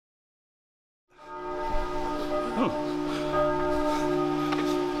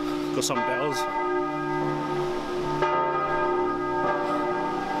for some bells.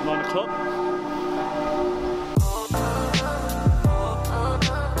 9 o'clock.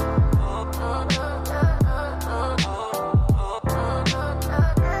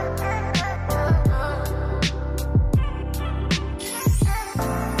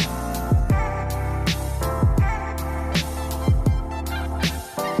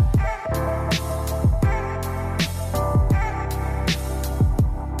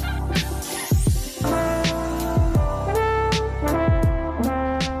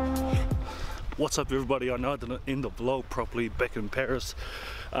 What's up everybody? I know I didn't end the vlog properly back in Paris.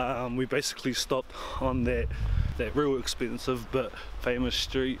 We basically stopped on that real expensive but famous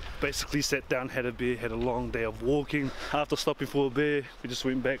street. Basically sat down, had a beer, had a long day of walking. After stopping for a beer, we just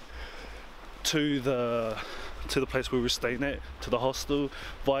went back to the place we were staying at, to the hostel,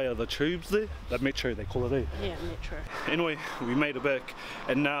 via the tubes there, the metro they call it there. Yeah, metro. Anyway, we made it back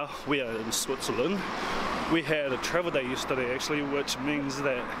and now we are in Switzerland. We had a travel day yesterday actually, which means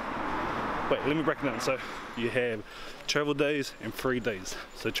that, wait, let me break it down. So you have travel days and free days.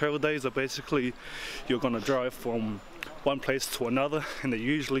 So travel days are basically you're going to drive from one place to another, and they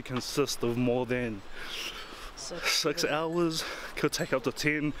usually consist of more than 6 hours, could take up to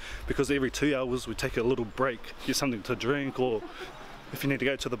 10, because every 2 hours we take a little break, get something to drink, or if you need to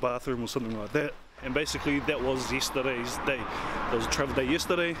go to the bathroom or something like that. And basically that was yesterday's day. There was a travel day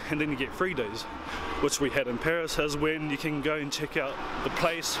yesterday, and then you get 3 days, which we had in Paris, is when you can go and check out the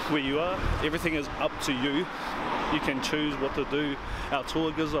place where you are. Everything is up to you. You can choose what to do. Our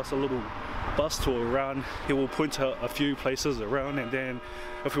tour gives us a little bus tour around. He will point out a few places around, and then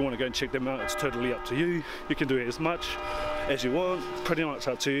if we want to go and check them out, it's totally up to you. You can do as much as you want. Pretty much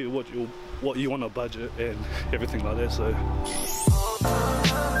up to you what you want to budget and everything like that. So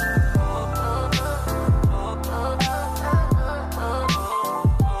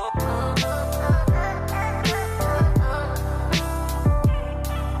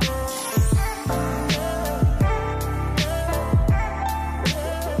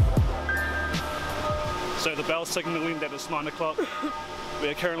the bell signaling that it's 9 o'clock. We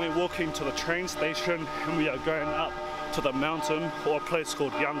are currently walking to the train station and we are going up to the mountain, or a place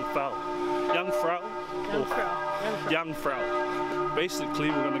called Yungfrau. Yungfrau. Basically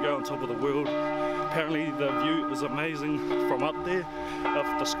we're going to go on top of the world. Apparently the view is amazing from up there.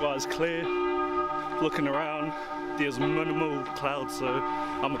 If the sky is clear, looking around, there's minimal clouds, so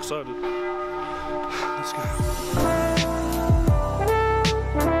I'm excited. Let's go.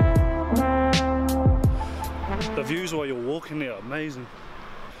 The views while you're walking there are amazing.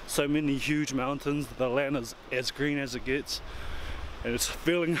 So many huge mountains, the land is as green as it gets, and it's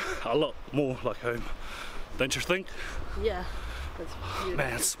feeling a lot more like home. Don't you think? Yeah, that's beautiful.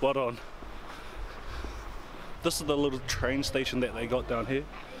 Man, spot on. This is the little train station that they got down here.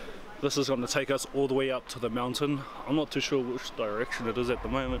 This is going to take us all the way up to the mountain. I'm not too sure which direction it is at the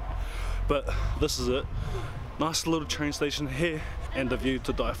moment, but this is it. Nice little train station here, and the view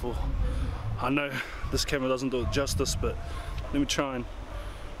to die for. I know this camera doesn't do it justice, but let me try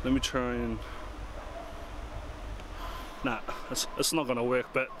and nah, it's not gonna work,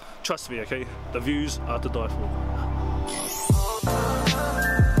 but trust me, okay, the views are to die for.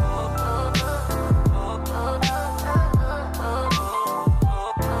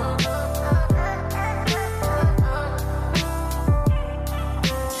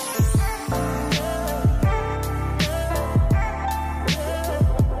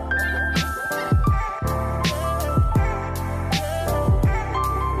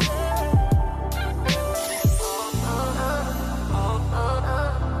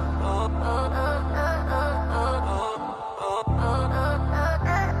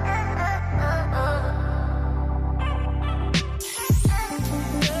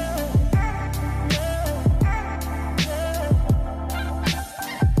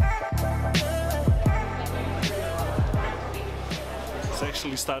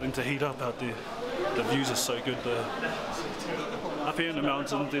 Starting to heat up out there. The views are so good there. Up here in the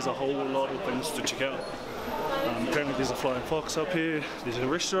mountain there's a whole lot of things to check out. Apparently there's a flying fox up here, there's a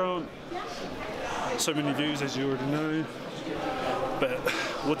restaurant, so many views as you already know, but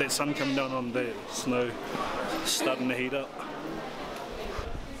with that sun coming down on that snow starting to heat up.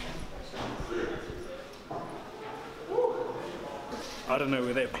 I don't know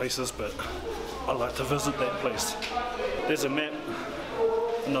where that place is, but I'd like to visit that place. There's a map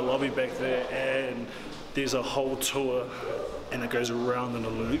in the lobby back there, and there's a whole tour and it goes around in a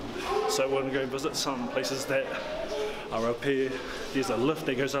loop. So we're going to go visit some places that are up here. There's a lift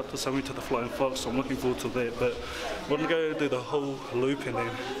that goes up to somewhere to the Flying Fox, so I'm looking forward to that. But we're going to go do the whole loop and then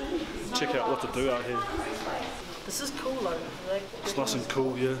check out what to do out here. This is cool though. It's nice and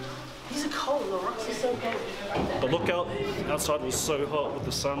cool, yeah. These are cold, the rocks are so cold. The lookout outside was so hot with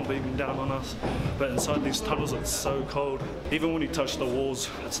the sun beaming down on us, but inside these tunnels it's so cold. Even when you touch the walls,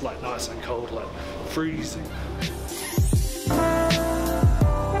 it's like nice and cold, like freezing.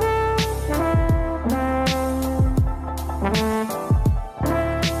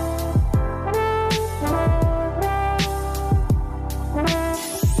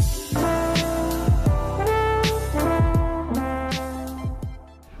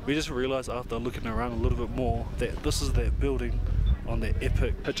 We just realised after looking around a little bit more that this is that building on that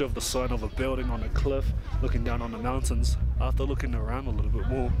epic picture of the sign of a building on a cliff looking down on the mountains. After looking around a little bit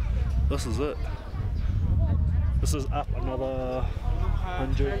more, this is it. This is up another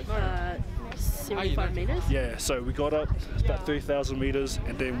 100. 75 metres? Yeah, so we got up about 3,000 metres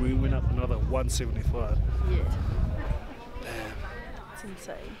and then we went up another 175. Yeah. Damn. It's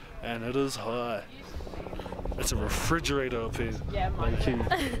insane. And it is high. It's a refrigerator up here. Yeah, mine.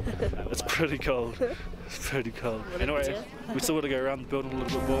 It's pretty cold. It's pretty cold. Anyway, we still got to go around the building a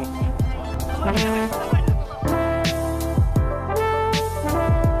little bit more.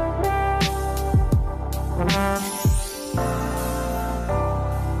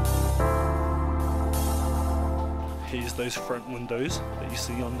 Here's those front windows that you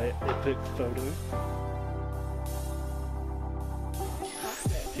see on that epic photo.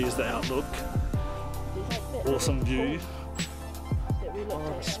 Here's the outlook. Awesome view.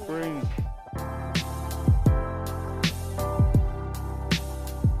 Oh, spring.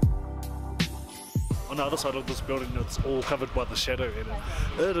 On the other side of this building, it's all covered by the shadow and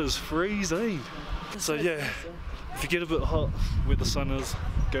it is freezing. So yeah, if you get a bit hot where the sun is,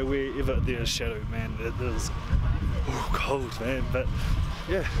 go wherever there's shadow, man. It is cold, man. But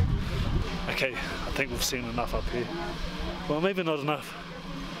yeah, okay, I think we've seen enough up here. Well, maybe not enough,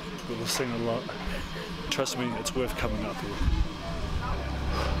 but we've seen a lot. Trust me, it's worth coming up here.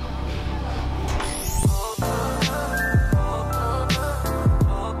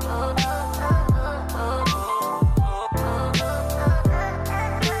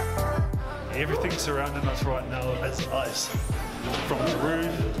 Everything surrounding us right now is ice. From the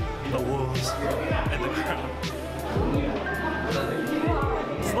roof, the walls, and the ground.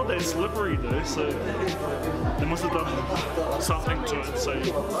 It's not that slippery though, so they must have done something to it so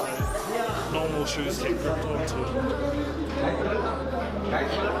normal shoes get gripped onto it.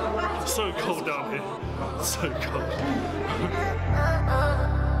 It's so cold down here. It's so cold.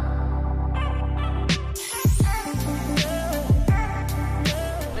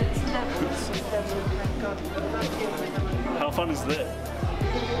 How fun is that?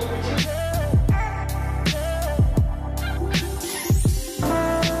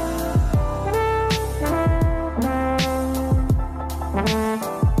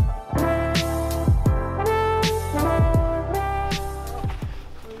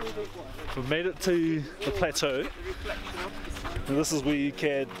 We've made it to the plateau, and this is where you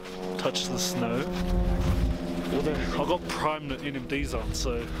can touch the snow. I've got prime NMDs on,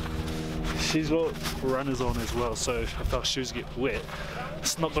 so she's got runners on as well, so if our shoes get wet,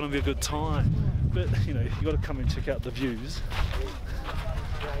 it's not going to be a good time. But you know, you got to come and check out the views.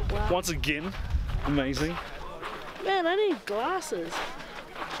 Wow. Once again, amazing. Man, I need glasses.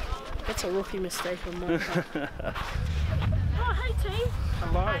 That's a rookie mistake on my part. Oh, hey team.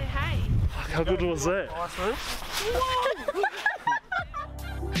 Hello. Hey, hey. How good was that? Awesome. Whoa.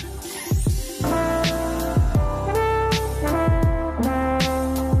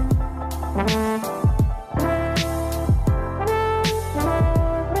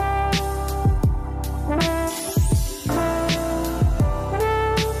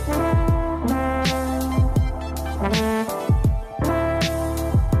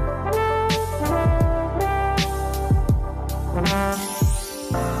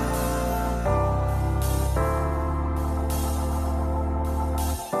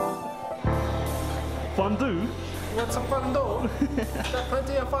 Fun do? What's a fun door? That's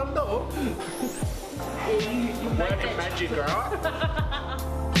plenty of fun door. Working magic, girl.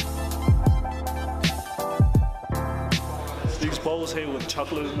 These bowls here with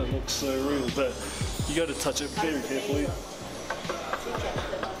chocolate in it look so real, but you got to touch it very carefully.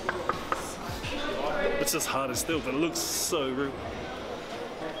 It's just hard and still, but it looks so real.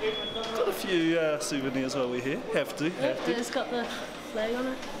 Got a few souvenirs while we're here. Have to. It's got the flag on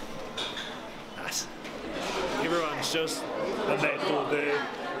it. Nice. Everyone's just on that board there,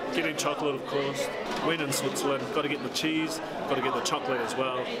 getting chocolate of course. When in Switzerland, got to get the cheese, got to get the chocolate as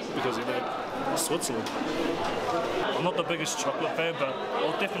well, because you know, it's Switzerland. I'm not the biggest chocolate fan, but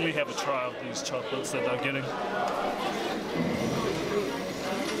I'll definitely have a try of these chocolates that they're getting.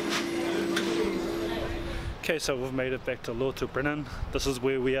 Okay, so we've made it back to Lauterbrunnen. This is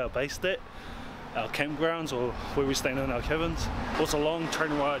where we are based at, our campgrounds, or where we stay in our cabins. It was a long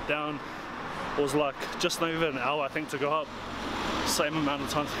train ride down. It was like just not even an hour I think to go up, same amount of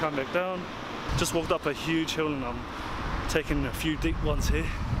time to come back down. Just walked up a huge hill and I'm taking a few deep ones here.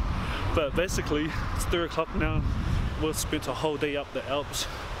 But basically it's 3 o'clock now. We spent a whole day up the Alps.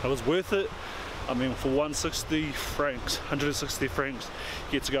 It was worth it. I mean, for 160 francs,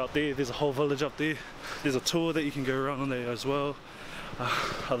 you get to go up there. There's a whole village up there. There's a tour that you can go around on there as well.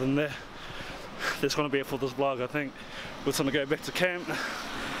 Other than that, that's going to be it for this vlog. I think we're going to go back to camp.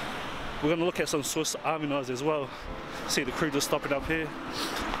 We're going to look at some Swiss Army knives as well. See the crew just stopping up here.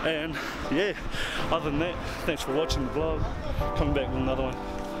 And yeah, other than that, thanks for watching the vlog. Coming back with another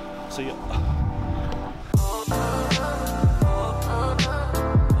one. See ya.